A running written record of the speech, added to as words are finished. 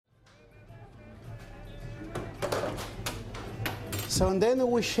So and then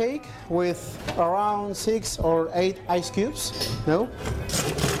we shake with around 6 or 8 ice cubes. No?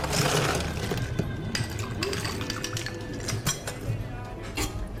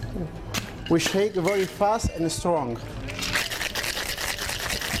 We shake very fast and strong.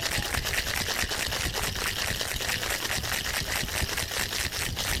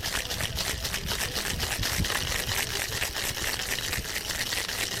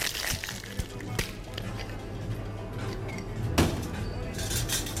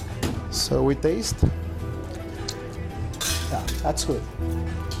 So we taste. Yeah, that's good.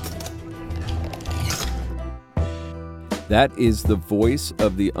 That is the voice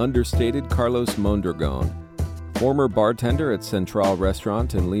of the understated Carlos Mondragon, former bartender at Central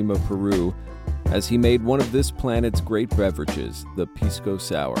Restaurant in Lima, Peru, as he made one of this planet's great beverages, the Pisco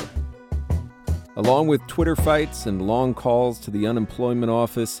Sour. Along with Twitter fights and long calls to the unemployment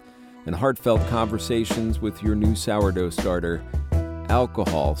office and heartfelt conversations with your new sourdough starter,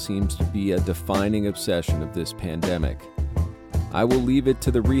 alcohol seems to be a defining obsession of this pandemic. I will leave it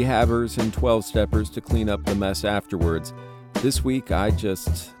to the rehabbers and 12-steppers to clean up the mess afterwards. This week, I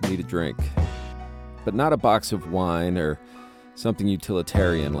just need a drink. But not a box of wine or something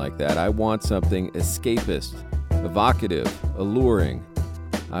utilitarian like that. I want something escapist, evocative, alluring.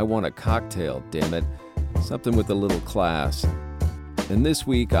 I want a cocktail, damn it. Something with a little class. And this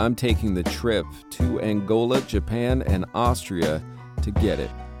week, I'm taking the trip to Angola, Japan, and Austria to get it.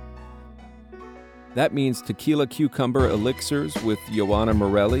 That means tequila cucumber elixirs with Joanna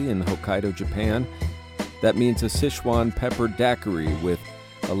Morelli in Hokkaido, Japan. That means a Sichuan pepper daiquiri with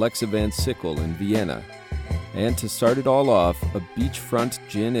Alexa Van Sickle in Vienna. And to start it all off, a beachfront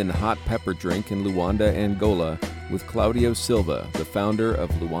gin and hot pepper drink in Luanda, Angola, with Claudio Silva, the founder of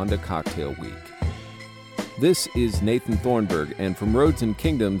Luanda Cocktail Week. This is Nathan Thornburg, and from Roads and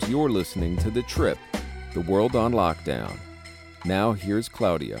Kingdoms, you're listening to The Trip, The World on Lockdown. Now, here's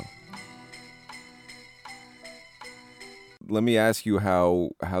Claudio. Let me ask you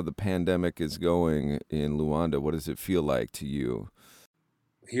how the pandemic is going in Luanda. What does it feel like to you?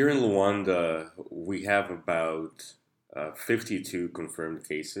 Here in Luanda, we have about 52 confirmed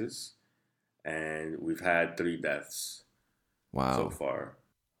cases, and we've had 3 deaths. Wow. So far.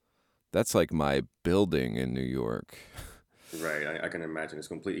 That's like my building in New York. Right. I can imagine. It's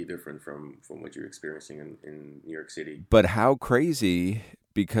completely different from what you're experiencing in New York City. But how crazy,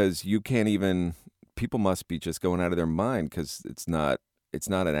 because you can't even... People must be just going out of their mind because it's not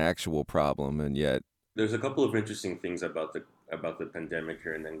an actual problem, and yet there's a couple of interesting things about the pandemic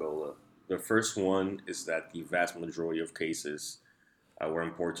here in Angola. The first one is that the vast majority of cases were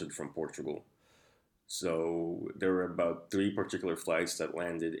imported from Portugal. So there were about 3 particular flights that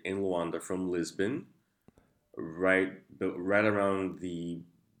landed in Luanda from Lisbon, right around the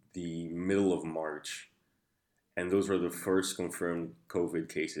middle of March, and those were the first confirmed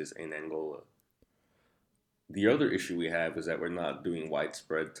COVID cases in Angola. The other issue we have is that we're not doing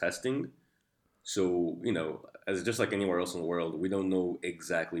widespread testing. So, as just like anywhere else in the world, we don't know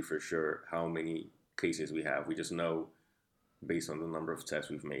exactly for sure how many cases we have. We just know based on the number of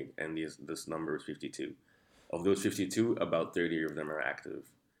tests we've made. And this number is 52. Of those 52, about 30 of them are active.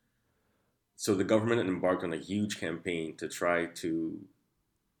 So the government embarked on a huge campaign to try to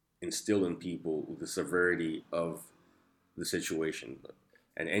instill in people the severity of the situation.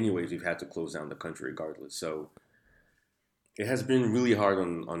 And anyways, we've had to close down the country regardless. So it has been really hard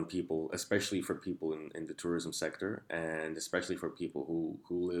on people, especially for people in the tourism sector, and especially for people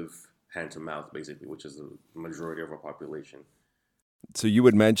who live hand to mouth, basically, which is the majority of our population. So you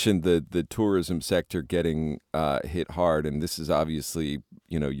would mention the tourism sector getting hit hard, and this is obviously,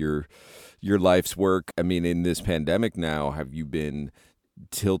 your life's work. I mean, in this pandemic now, have you been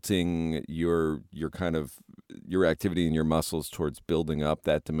tilting your kind of your activity and your muscles towards building up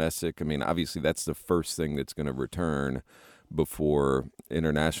that domestic? I mean, obviously that's the first thing that's going to return before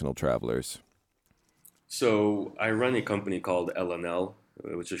international travelers. So I run a company called LNL,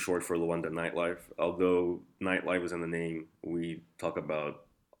 which is short for Luanda Nightlife. Although nightlife is in the name, we talk about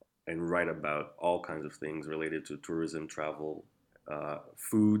and write about all kinds of things related to tourism, travel,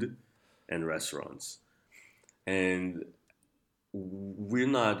 food, and restaurants. And we're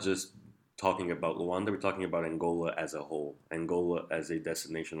not just talking about Luanda, we're talking about Angola as a whole, Angola as a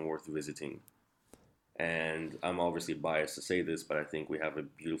destination worth visiting. And I'm obviously biased to say this, but I think we have a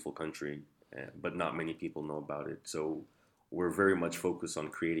beautiful country, but not many people know about it. So we're very much focused on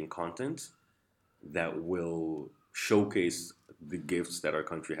creating content that will showcase the gifts that our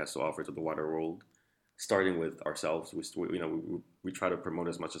country has to offer to the wider world, starting with ourselves. We try to promote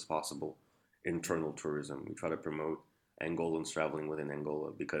as much as possible internal tourism. We try to promote Angolans traveling within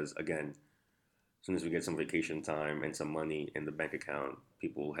Angola because, again, As soon as we get some vacation time and some money in the bank account,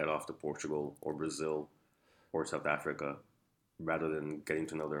 people head off to Portugal or Brazil or South Africa rather than getting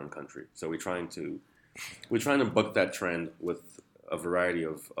to know their own country. So we're trying to buck that trend with a variety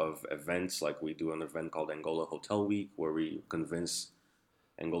of events. Like we do an event called Angola Hotel Week, where we convince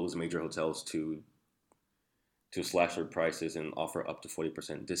Angola's major hotels to slash their prices and offer up to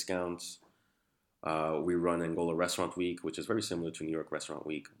 40% discounts. We run Angola Restaurant Week, which is very similar to New York Restaurant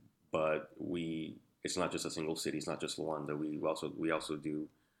Week, but it's not just a single city. It's not just Luanda. We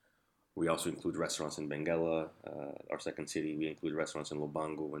also include restaurants in Benguela, our second city. We include restaurants in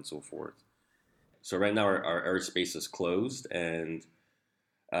Lubango and so forth. So right now our airspace is closed, and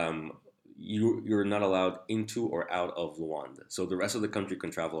you're not allowed into or out of Luanda. So the rest of the country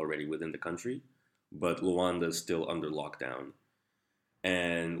can travel already within the country, but Luanda is still under lockdown.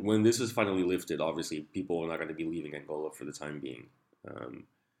 And when this is finally lifted, obviously people are not going to be leaving Angola for the time being.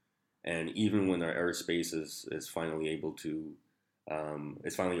 And even when our airspace is finally able to,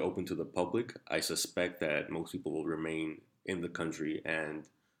 it's finally open to the public, I suspect that most people will remain in the country. And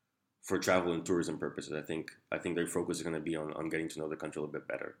for travel and tourism purposes, I think their focus is going to be on getting to know the country a little bit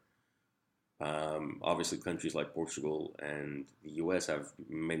better. Obviously, countries like Portugal and the US have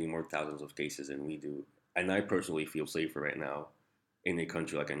many more thousands of cases than we do. And I personally feel safer right now in a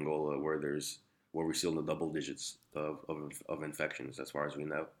country like Angola, where we're still in the double digits of infections, as far as we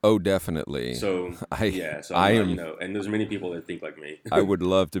know. Oh, definitely. So and there's many people that think like me. I would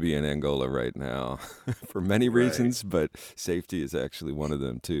love to be in Angola right now for many reasons, but safety is actually one of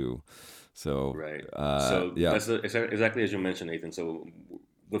them too. So right. Yeah, that's exactly as you mentioned, Nathan. So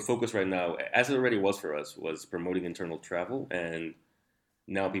the focus right now, as it already was for us, was promoting internal travel, and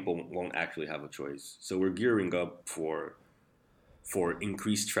now people won't actually have a choice. So we're gearing up for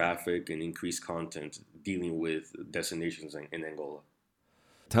increased traffic and increased content dealing with destinations in Angola.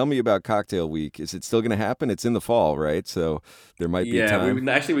 Tell me about Cocktail Week. Is it still going to happen? It's in the fall, right? So there might be time.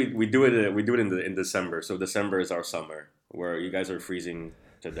 We do it in December. So December is our summer, where you guys are freezing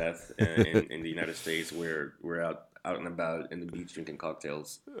to death in the United States. We're out and about in the beach drinking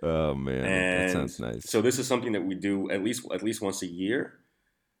cocktails. Oh man, that sounds nice. So this is something that we do at least once a year.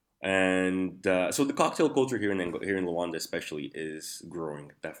 And so the cocktail culture here in Luanda especially is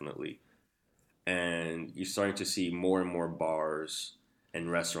growing, definitely. And you're starting to see more and more bars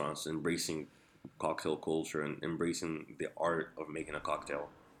and restaurants embracing cocktail culture and embracing the art of making a cocktail.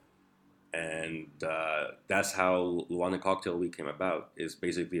 And that's how Luanda Cocktail Week came about, is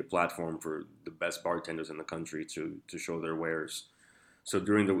basically a platform for the best bartenders in the country to show their wares. So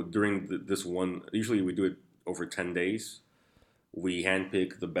this one, usually we do it over 10 days. We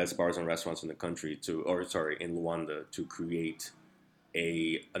handpick the best bars and restaurants in the country in Luanda, to create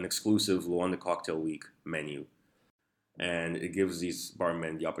an exclusive Luanda Cocktail Week menu. And it gives these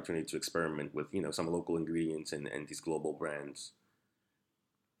barmen the opportunity to experiment with, some local ingredients and these global brands.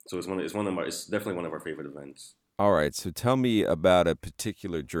 So it's definitely one of our favorite events. All right. So tell me about a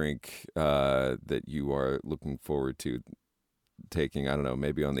particular drink that you are looking forward to taking, I don't know,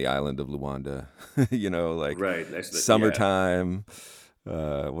 maybe on the island of Luanda, right, summertime.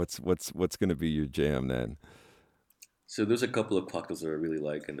 Yeah. What's going to be your jam then? So there's a couple of cocktails that I really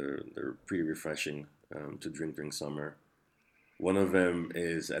like, and they're pretty refreshing to drink during summer. One of them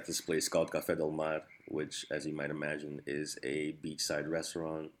is at this place called Café del Mar, which, as you might imagine, is a beachside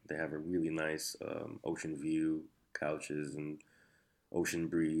restaurant. They have a really nice ocean view, couches, and ocean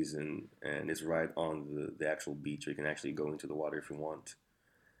breeze, and it's right on the actual beach. You can actually go into the water if you want.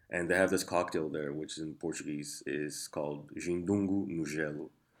 And they have this cocktail there, which in Portuguese is called Gindungo no Gelo,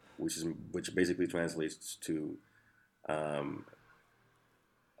 which basically translates to how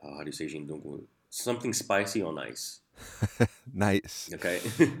do you say Gindungo? Something spicy on ice. Nice. Okay.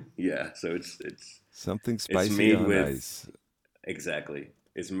 Yeah. So it's something spicy on ice. Exactly.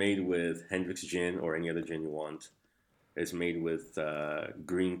 It's made with Hendrick's gin or any other gin you want. It's made with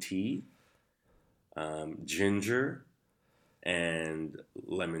green tea, ginger, and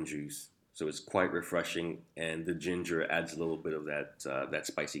lemon juice. So it's quite refreshing, and the ginger adds a little bit of that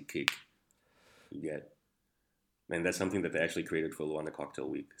spicy kick you get. And that's something that they actually created for Luanda Cocktail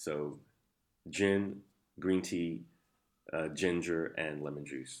Week. So gin, green tea, ginger, and lemon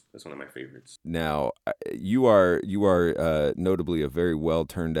juice. That's one of my favorites. Now, you are notably a very well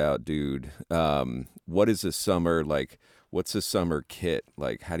turned out dude. What is a summer like? What's a summer kit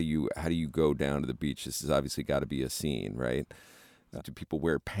like? How do you go down to the beach? This has obviously got to be a scene, right? Do people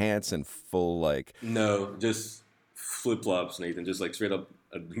wear pants and full like? No, just flip flops, Nathan. Just like straight up,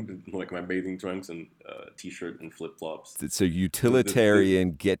 like my bathing trunks and t-shirt and flip flops. It's a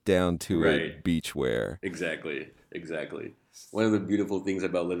utilitarian, get down to right. it beach wear. Exactly. one of the beautiful things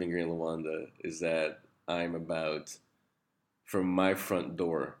about living here in Luanda is that I'm about, from my front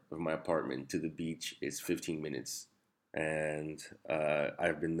door of my apartment to the beach is 15 minutes. And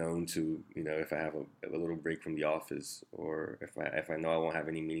I've been known to, if I have a little break from the office, or if I know I won't have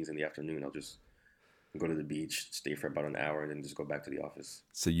any meetings in the afternoon, I'll just go to the beach, stay for about an hour, and then just go back to the office.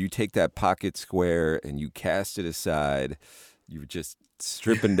 So you take that pocket square and you cast it aside. You're just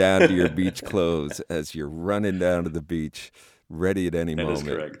stripping down to your beach clothes as you're running down to the beach, ready at any moment.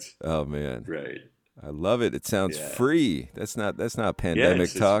 That is correct. Oh man, right. I love it. It sounds free. That's not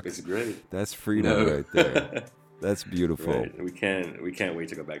pandemic talk. It's great. That's freedom right there. That's beautiful. Right. We can't wait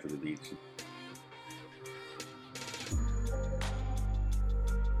to go back to the beach.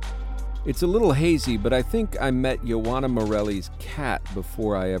 It's a little hazy, but I think I met Joanna Morelli's cat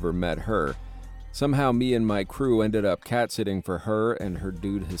before I ever met her. Somehow me and my crew ended up cat-sitting for her and her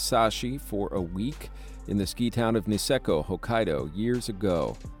dude Hisashi for a week in the ski town of Niseko, Hokkaido, years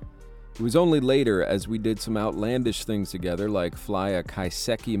ago. It was only later, as we did some outlandish things together, like fly a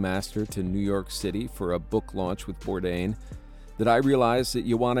kaiseki master to New York City for a book launch with Bourdain, that I realized that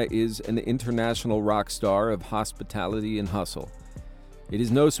Joanna is an international rock star of hospitality and hustle. It is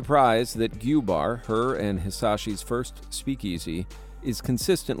no surprise that Gyu Bar, her and Hisashi's first speakeasy, is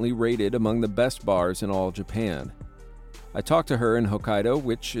consistently rated among the best bars in all Japan. I talked to her in Hokkaido,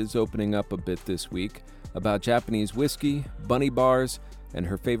 which is opening up a bit this week, about Japanese whiskey, bunny bars, and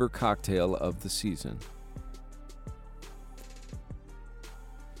her favorite cocktail of the season.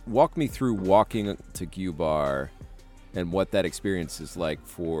 Walk me through walking to Gyu Bar and what that experience is like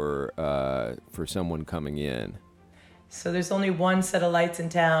for someone coming in. So there's only one set of lights in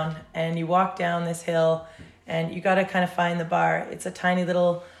town, and you walk down this hill, and you got to kind of find the bar. It's a tiny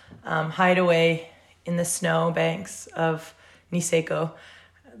little hideaway in the snow banks of Niseko.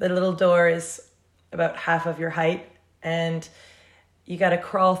 The little door is about half of your height, and you got to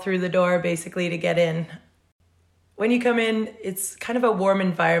crawl through the door basically to get in. When you come in, it's kind of a warm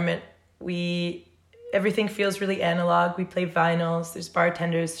environment. Everything feels really analog. We play vinyls. There's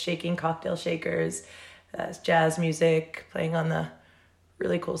bartenders shaking cocktail shakers. Jazz music playing on the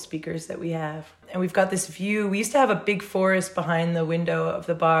really cool speakers that we have. And we've got this view. We used to have a big forest behind the window of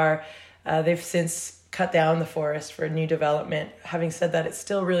the bar. They've since cut down the forest for a new development. Having said that, it's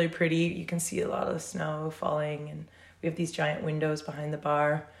still really pretty. You can see a lot of the snow falling, and we have these giant windows behind the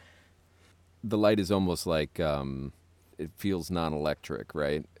bar. The light is almost like it feels non-electric,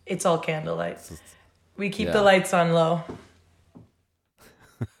 right? It's all candlelight. We keep the lights on low.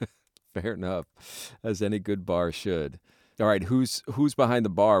 Fair enough, as any good bar should. All right, who's behind the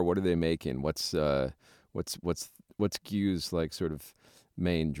bar? What are they making? What's Gyu's like sort of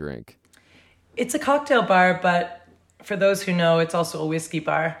main drink? It's a cocktail bar, but for those who know, it's also a whiskey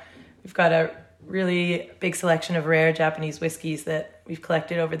bar. We've got a really big selection of rare Japanese whiskeys that we've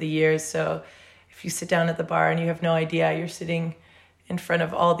collected over the years. So if you sit down at the bar and you have no idea, you're sitting in front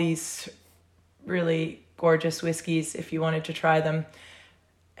of all these really gorgeous whiskeys if you wanted to try them.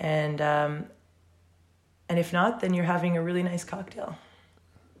 And if not, then you're having a really nice cocktail.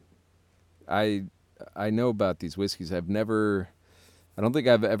 I know about these whiskeys. I don't think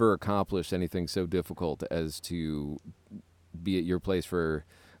I've ever accomplished anything so difficult as to be at your place for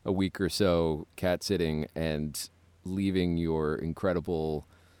a week or so, cat sitting, and leaving your incredible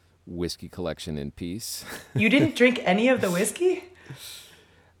whiskey collection in peace. You didn't drink any of the whiskey?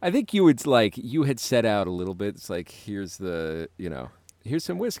 I think you had set out a little bit. It's like, here's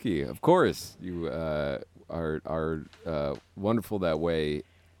some whiskey. Of course, you are wonderful that way.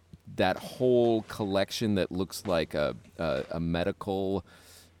 That whole collection that looks like a medical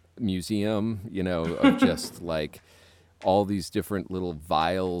museum, of just like all these different little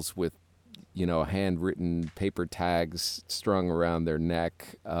vials with, handwritten paper tags strung around their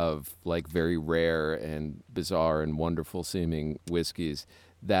neck of like very rare and bizarre and wonderful seeming whiskeys.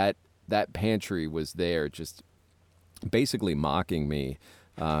 That pantry was there just basically mocking me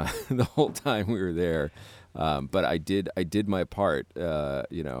the whole time we were there. But I did my part,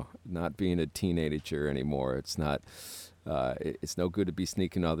 not being a teenager anymore. It's no good to be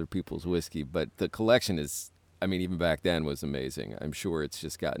sneaking other people's whiskey, but the collection even back then was amazing. I'm sure it's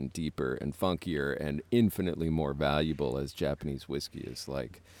just gotten deeper and funkier and infinitely more valuable as Japanese whiskey has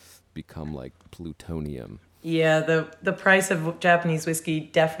become like plutonium. Yeah, the price of Japanese whiskey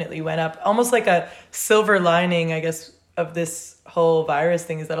definitely went up. Almost like a silver lining, I guess, of this whole virus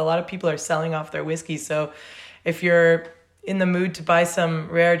thing is that a lot of people are selling off their whiskey. So if you're in the mood to buy some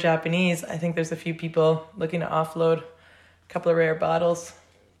rare Japanese, I think there's a few people looking to offload a couple of rare bottles.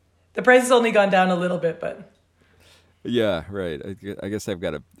 The price has only gone down a little bit, but... Yeah, right. I guess I've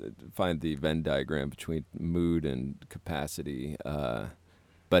got to find the Venn diagram between mood and capacity.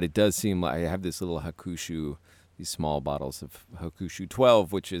 But it does seem like I have this little Hakushu, these small bottles of Hakushu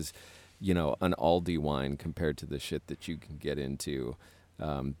 12, which is, an Aldi wine compared to the shit that you can get into.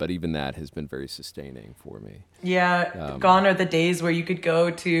 But even that has been very sustaining for me. Yeah, gone are the days where you could go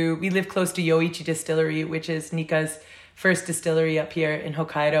to, we live close to Yoichi Distillery, which is Nika's first distillery up here in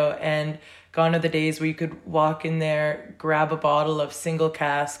Hokkaido. And gone are the days where you could walk in there, grab a bottle of single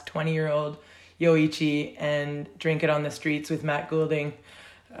cask, 20-year-old Yoichi, and drink it on the streets with Matt Goulding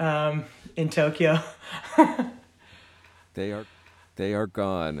in Tokyo. They are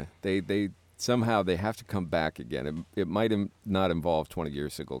gone. They somehow they have to come back again. It might not involve 20-year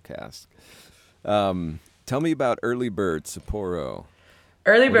single cask. Tell me about Early Bird Sapporo.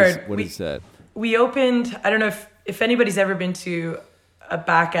 Early Bird. What is that? We opened, I don't know if anybody's ever been to a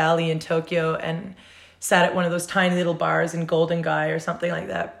back alley in Tokyo and sat at one of those tiny little bars in Golden Guy or something like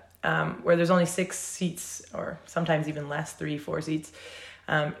that, where there's only 6 seats or sometimes even less, 3-4 seats.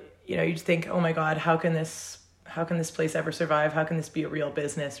 You just think, oh my God, how can this place ever survive? How can this be a real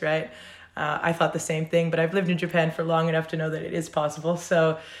business, right? I thought the same thing, but I've lived in Japan for long enough to know that it is possible.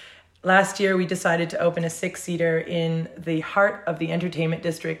 So last year we decided to open a 6-seater in the heart of the entertainment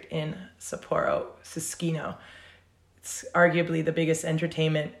district in Sapporo, Susukino. It's arguably the biggest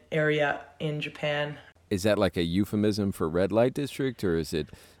entertainment area in Japan. Is that like a euphemism for red light district, or is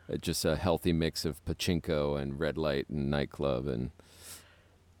it just a healthy mix of pachinko and red light and nightclub? And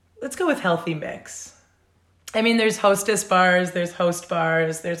let's go with healthy mix. I mean, there's hostess bars, there's host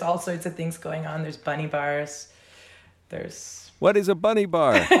bars, there's all sorts of things going on. There's bunny bars. What is a bunny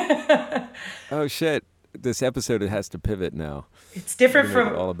bar? Oh shit! This episode has to pivot now. It's different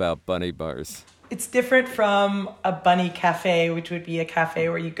from all about bunny bars. It's different from a bunny cafe, which would be a cafe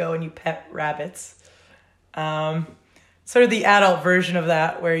where you go and you pet rabbits. Sort of the adult version of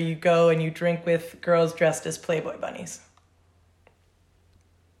that, where you go and you drink with girls dressed as Playboy bunnies.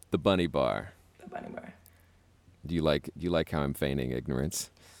 The bunny bar. The bunny bar. Do you like how I'm feigning ignorance?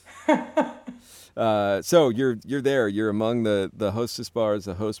 So you're there. You're among the hostess bars,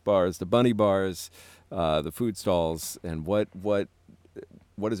 the host bars, the bunny bars, the food stalls, and what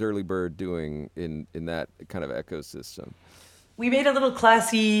is Early Bird doing in that kind of ecosystem? We made a little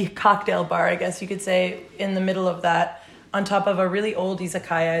classy cocktail bar, I guess you could say, in the middle of that, on top of a really old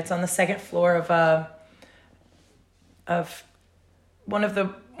izakaya. It's on the second floor of one of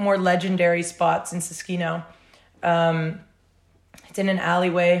the more legendary spots in Susukino. It's in an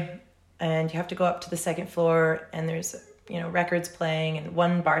alleyway, and you have to go up to the second floor, and there's records playing and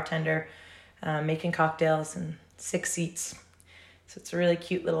one bartender making cocktails and 6 seats. So it's a really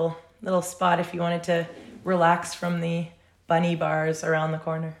cute little spot if you wanted to relax from the bunny bars around the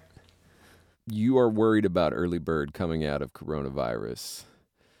corner. You are worried about Early Bird coming out of coronavirus,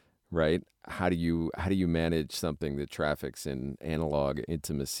 right? How do you manage something that traffics in analog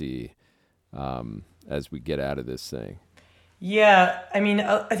intimacy as we get out of this thing? Yeah, I mean,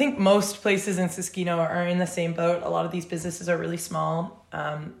 I think most places in Susukino are in the same boat. A lot of these businesses are really small.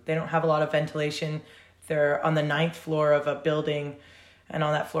 They don't have a lot of ventilation. They're on the 9th floor of a building, and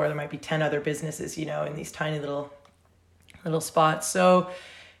on that floor there might be 10 other businesses, in these tiny little spots. So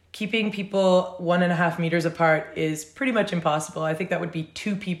keeping people 1.5 meters apart is pretty much impossible. I think that would be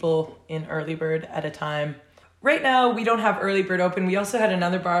 2 people in Early Bird at a time. Right now, we don't have Early Bird open. We also had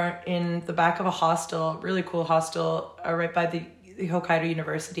another bar in the back of a hostel, really cool hostel, right by the Hokkaido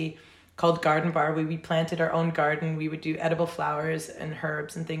University, called Garden Bar. We planted our own garden. We would do edible flowers and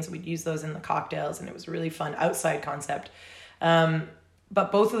herbs and things. We'd use those in the cocktails, and it was a really fun outside concept.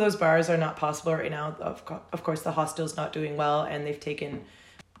 But both of those bars are not possible right now. Of course, the hostel's not doing well, and they've taken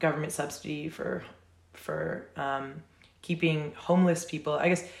government subsidy for keeping homeless people. I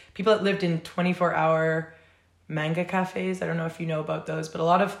guess people that lived in 24-hour manga cafes. I don't know if you know about those, but a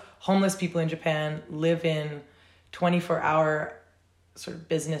lot of homeless people in Japan live in 24-hour sort of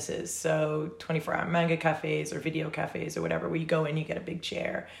businesses. So 24-hour manga cafes or video cafes or whatever, where you go in, you get a big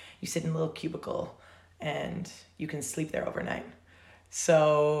chair, you sit in a little cubicle, and you can sleep there overnight.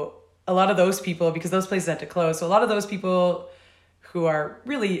 So a lot of those people, because those places had to close, so a lot of those people who are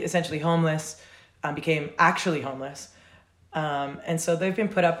really essentially homeless became actually homeless. And so they've been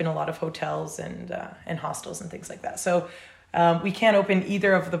put up in a lot of hotels and hostels and things like that. So we can't open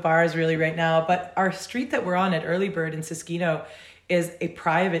either of the bars really right now, but our street that we're on at Early Bird in Susukino is a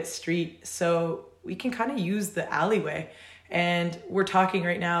private street. So we can kind of use the alleyway. And we're talking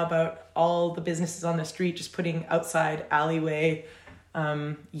right now about all the businesses on the street just putting outside alleyway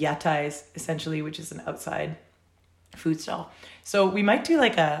yatais, essentially, which is an outside food stall. So we might do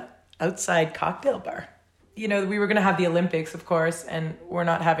like a outside cocktail bar. we were going to have the Olympics, of course, and we're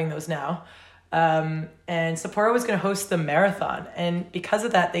not having those now. And Sapporo was going to host the marathon. And because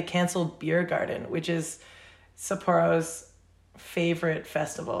of that, they canceled Beer Garden, which is Sapporo's favorite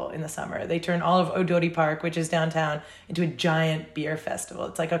festival in the summer. They turned all of Odori Park, which is downtown, into a giant beer festival.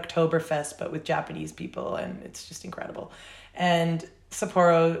 It's like Oktoberfest, but with Japanese people, and it's just incredible. And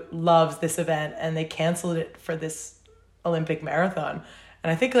Sapporo loves this event, and they canceled it for this Olympic marathon.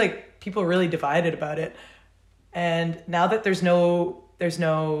 And I think people are really divided about it. And now that there's no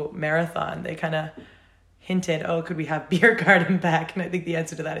marathon, they kind of hinted, could we have Beer Garden back? And I think the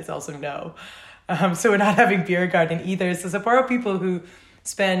answer to that is also no. So we're not having Beer Garden either. So Sapporo people who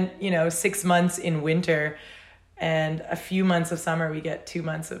spend, 6 months in winter and a few months of summer, we get 2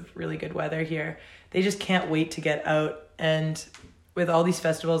 months of really good weather here. They just can't wait to get out. And with all these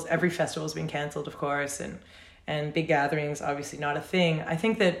festivals, every festival has been canceled, of course, and big gatherings, obviously not a thing. I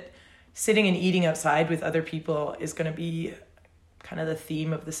think that sitting and eating outside with other people is going to be kind of the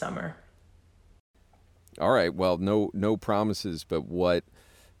theme of the summer. All right. Well, no promises, but what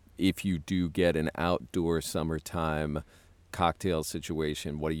if you do get an outdoor summertime cocktail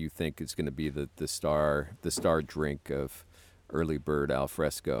situation? What do you think is going to be the star drink of Early Bird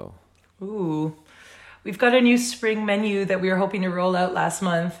Alfresco? Ooh, we've got a new spring menu that we were hoping to roll out last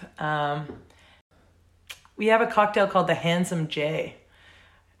month. We have a cocktail called the Handsome J.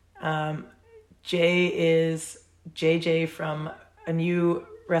 J is JJ from a new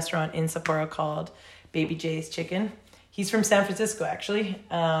restaurant in Sapporo called Baby J's Chicken. He's from San Francisco, actually.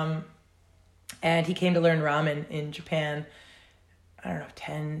 And he came to learn ramen in Japan, I don't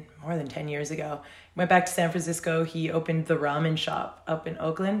know, more than 10 years ago. Went back to San Francisco. He opened the ramen shop up in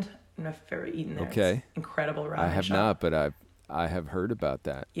Oakland. I don't know if you've ever eaten there. Okay. It's incredible ramen shop. I have not, but I have heard about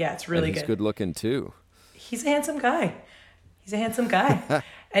that. Yeah, it's really and he's good looking too. He's a handsome guy.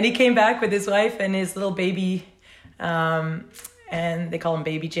 And he came back with his wife and his little baby, and they call him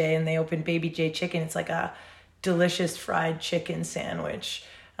Baby J, and they opened Baby J Chicken. It's like a delicious fried chicken sandwich.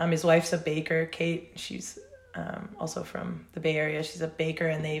 His wife's a baker, Kate. She's also from the Bay Area. She's a baker,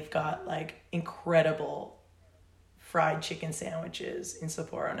 and they've got incredible fried chicken sandwiches in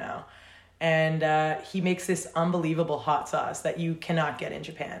Sapporo now. And he makes this unbelievable hot sauce that you cannot get in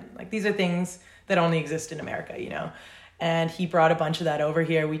Japan. These are things that only exist in America, And he brought a bunch of that over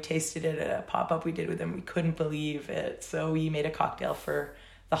here. We tasted it at a pop-up we did with him. We couldn't believe it. So we made a cocktail for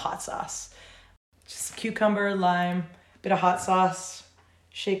the hot sauce. Just cucumber, lime, bit of hot sauce,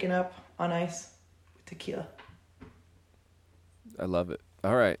 shaken up on ice with tequila. I love it.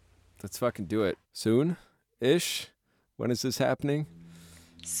 All right, let's fucking do it. Soon-ish? When is this happening?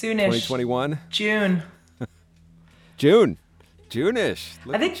 Soonish. 2021? June. June-ish.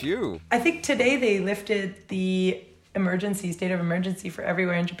 Look at you. I think today they lifted the state of emergency for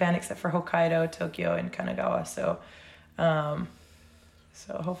everywhere in Japan except for Hokkaido, Tokyo, and Kanagawa. So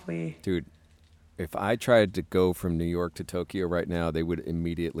hopefully... Dude, if I tried to go from New York to Tokyo right now, they would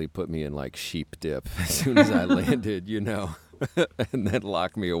immediately put me in sheep dip as soon as I landed, and then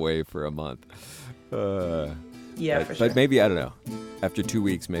lock me away for a month. Yeah, for sure. But maybe, I don't know, after 2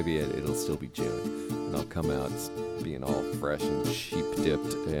 weeks, maybe it'll still be June. And I'll come out being all fresh and sheep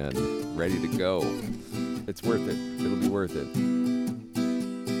dipped and ready to go. It's worth it. It'll be worth it.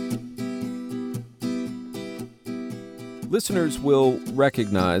 Listeners will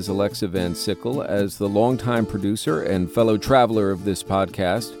recognize Alexa Van Sickle as the longtime producer and fellow traveler of this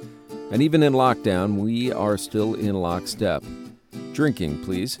podcast. And even in lockdown, we are still in lockstep. Drinking,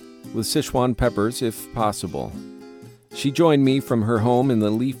 please, with Sichuan peppers if possible. She joined me from her home in the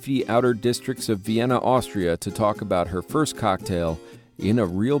leafy outer districts of Vienna, Austria, to talk about her first cocktail in a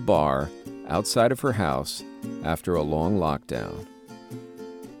real bar outside of her house after a long lockdown.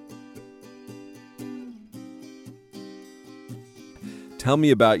 Tell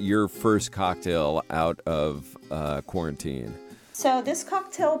me about your first cocktail out of quarantine. So this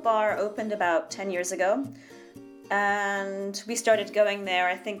cocktail bar opened about 10 years ago, and we started going there.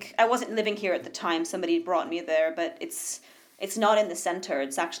 I think I wasn't living here at the time. Somebody brought me there, but it's not in the center.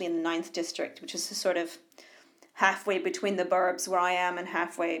 It's actually in the 9th district, which is sort of halfway between the burbs where I am and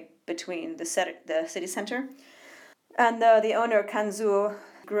halfway between the city center. And the owner, Kanzu,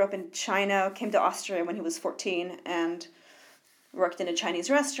 grew up in China, came to Austria when he was 14, and worked in a Chinese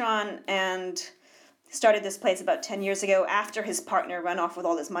restaurant, and started this place about 10 years ago after his partner ran off with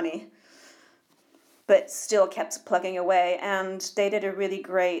all his money, but still kept plugging away. And they did a really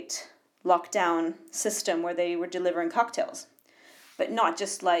great lockdown system where they were delivering cocktails, but not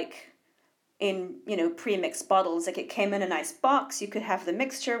just in, pre-mixed bottles. It came in a nice box. You could have the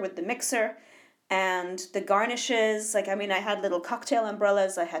mixture with the mixer and the garnishes. I had little cocktail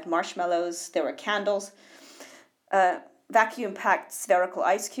umbrellas. I had marshmallows. There were candles. vacuum packed spherical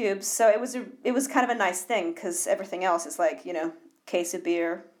ice cubes. So it was kind of a nice thing because everything else is like, case of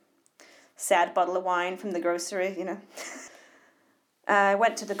beer, sad bottle of wine from the grocery, I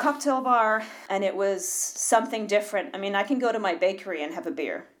went to the cocktail bar and it was something different. I mean, I can go to my bakery and have a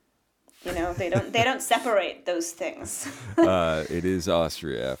beer. They don't separate those things. It is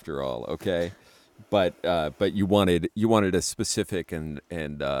Austria after all, okay? But you wanted a specific and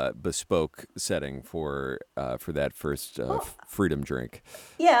bespoke setting for that first freedom drink.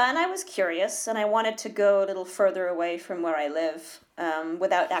 Yeah, and I was curious, and I wanted to go a little further away from where I live,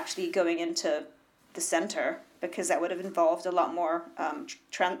 without actually going into the center, because that would have involved a lot more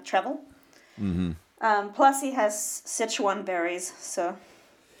travel. Mm-hmm. Plus, he has Sichuan berries, so.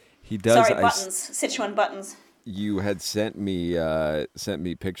 He does. Sorry, buttons. Sichuan buttons. You had sent me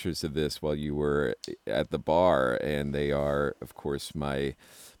pictures of this while you were at the bar, and they are, of course, my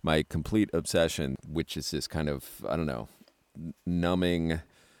complete obsession, which is this kind of, I don't know, numbing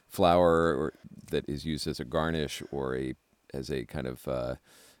flour that is used as a garnish or as a kind of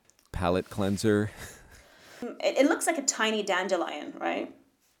palate cleanser. It looks like a tiny dandelion, right?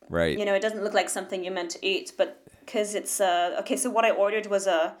 Right. It doesn't look like something you meant to eat, but because it's okay. So what I ordered was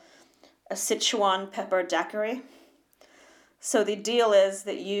a Sichuan pepper daiquiri. So the deal is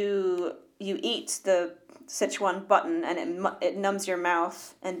that you eat the Sichuan button and it numbs your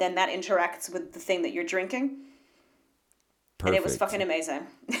mouth, and then that interacts with the thing that you're drinking. Perfect. And it was fucking amazing.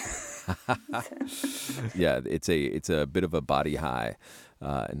 Yeah, it's a bit of a body high,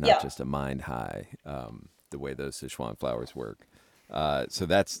 and not just a mind high. The way those Sichuan flowers work. So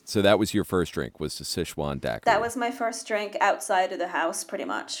that was your first drink, was the Sichuan daiquiri. That was my first drink outside of the house, pretty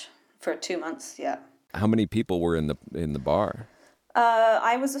much, for 2 months. Yeah. How many people were in the bar?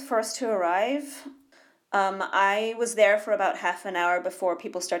 I was the first to arrive. I was there for about half an hour before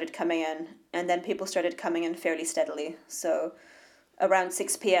people started coming in, and then people started coming in fairly steadily. So around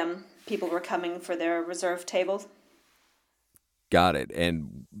 6 p.m., people were coming for their reserved tables. Got it.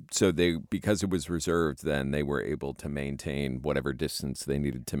 And so because it was reserved, then they were able to maintain whatever distance they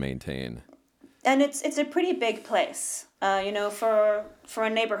needed to maintain. And it's a pretty big place. For a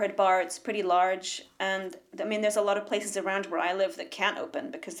neighborhood bar, it's pretty large. And I mean, there's a lot of places around where I live that can't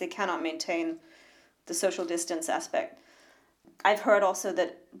open because they cannot maintain the social distance aspect. I've heard also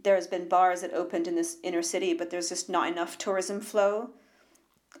that there's been bars that opened in this inner city, but there's just not enough tourism flow.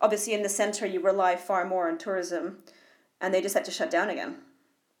 Obviously, in the center, you rely far more on tourism. And they just had to shut down again.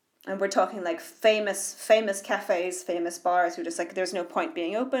 And we're talking like famous cafes, famous bars who just like, there's no point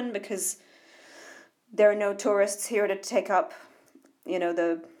being open because there are no tourists here to take up,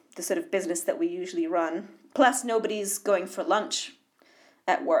 the sort of business that we usually run. Plus, nobody's going for lunch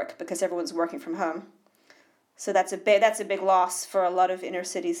at work because everyone's working from home. So that's a big loss for a lot of inner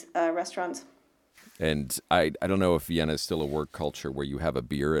cities restaurants. And I don't know if Vienna is still a work culture where you have a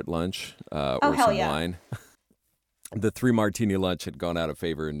beer at lunch or some wine. The 3 martini lunch had gone out of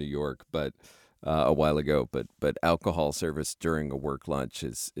favor in New York, but a while ago. But alcohol service during a work lunch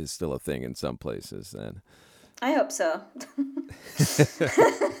is still a thing in some places. Then I hope so.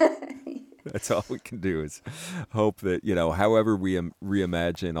 That's all we can do is hope that however we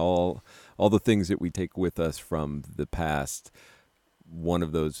reimagine all the things that we take with us from the past, one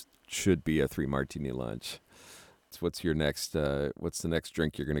of those should be a 3 martini lunch. So what's the next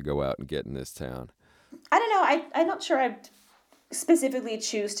drink you're going to go out and get in this town? I don't know. I'm not sure I'd specifically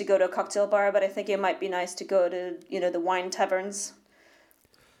choose to go to a cocktail bar, but I think it might be nice to go to, the wine taverns.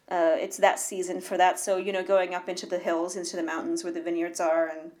 It's that season for that. So, going up into the hills, into the mountains where the vineyards are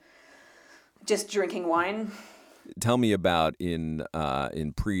and just drinking wine. Tell me about in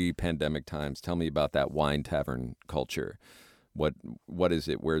pre-pandemic times, tell me about that wine tavern culture. What is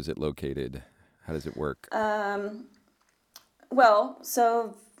it? Where is it located? How does it work?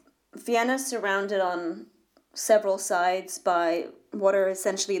 So Vienna is surrounded on several sides by what are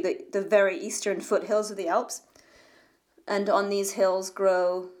essentially the very eastern foothills of the Alps. And on these hills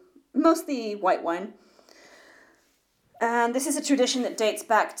grow mostly white wine. And this is a tradition that dates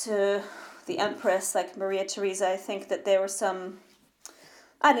back to the empress, like Maria Theresa. I think that there were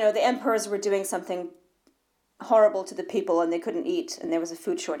the emperors were doing something horrible to the people and they couldn't eat and there was a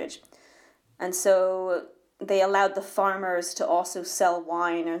food shortage. And so they allowed the farmers to also sell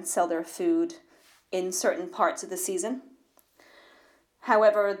wine and sell their food in certain parts of the season.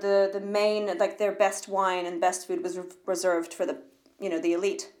 However, the main, their best wine and best food was reserved for the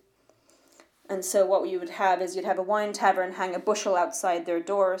elite. And so what you would have is you'd have a wine tavern hang a bushel outside their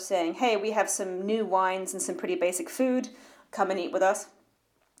door saying, hey, we have some new wines and some pretty basic food. Come and eat with us.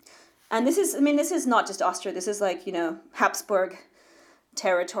 And this is not just Austria. This is Habsburg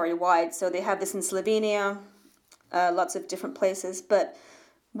territory wide. So they have this in Slovenia, lots of different places. But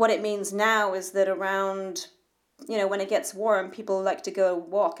what it means now is that around, when it gets warm, people like to go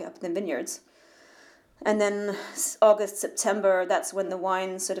walk up in the vineyards. And then August, September, that's when the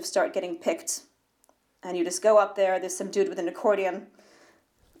wines sort of start getting picked. And you just go up there's some dude with an accordion,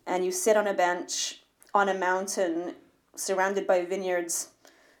 and you sit on a bench on a mountain surrounded by vineyards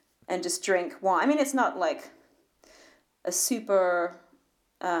and just drink wine. I mean, it's not like a super...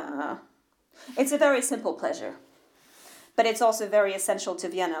 it's a very simple pleasure. But it's also very essential to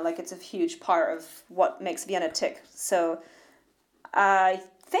Vienna. Like, it's a huge part of what makes Vienna tick. So I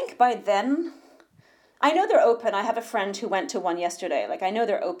think by then... I know they're open. I have a friend who went to one yesterday. Like, I know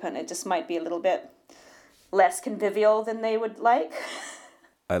they're open. It just might be a little bit less convivial than they would like.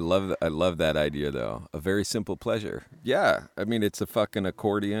 I love that idea, though. A very simple pleasure. Yeah, I mean, it's a fucking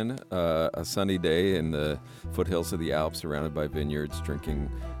accordion, a sunny day in the foothills of the Alps, surrounded by vineyards,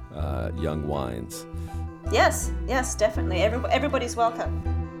 drinking young wines. Yes, definitely. Everybody's welcome.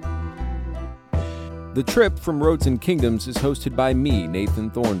 The Trip from Roads and Kingdoms is hosted by me,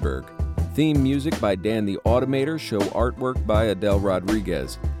 Nathan Thornburg. Theme music by Dan the Automator, show artwork by Adele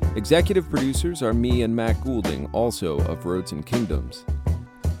Rodriguez. Executive producers are me and Matt Goulding, also of Roads and Kingdoms.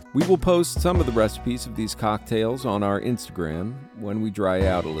 We will post some of the recipes of these cocktails on our Instagram when we dry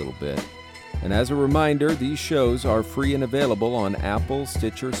out a little bit. And as a reminder, these shows are free and available on Apple,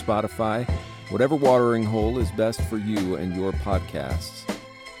 Stitcher, Spotify, whatever watering hole is best for you and your podcasts.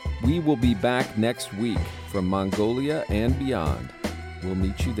 We will be back next week from Mongolia and beyond. We'll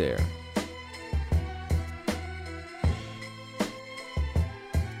meet you there.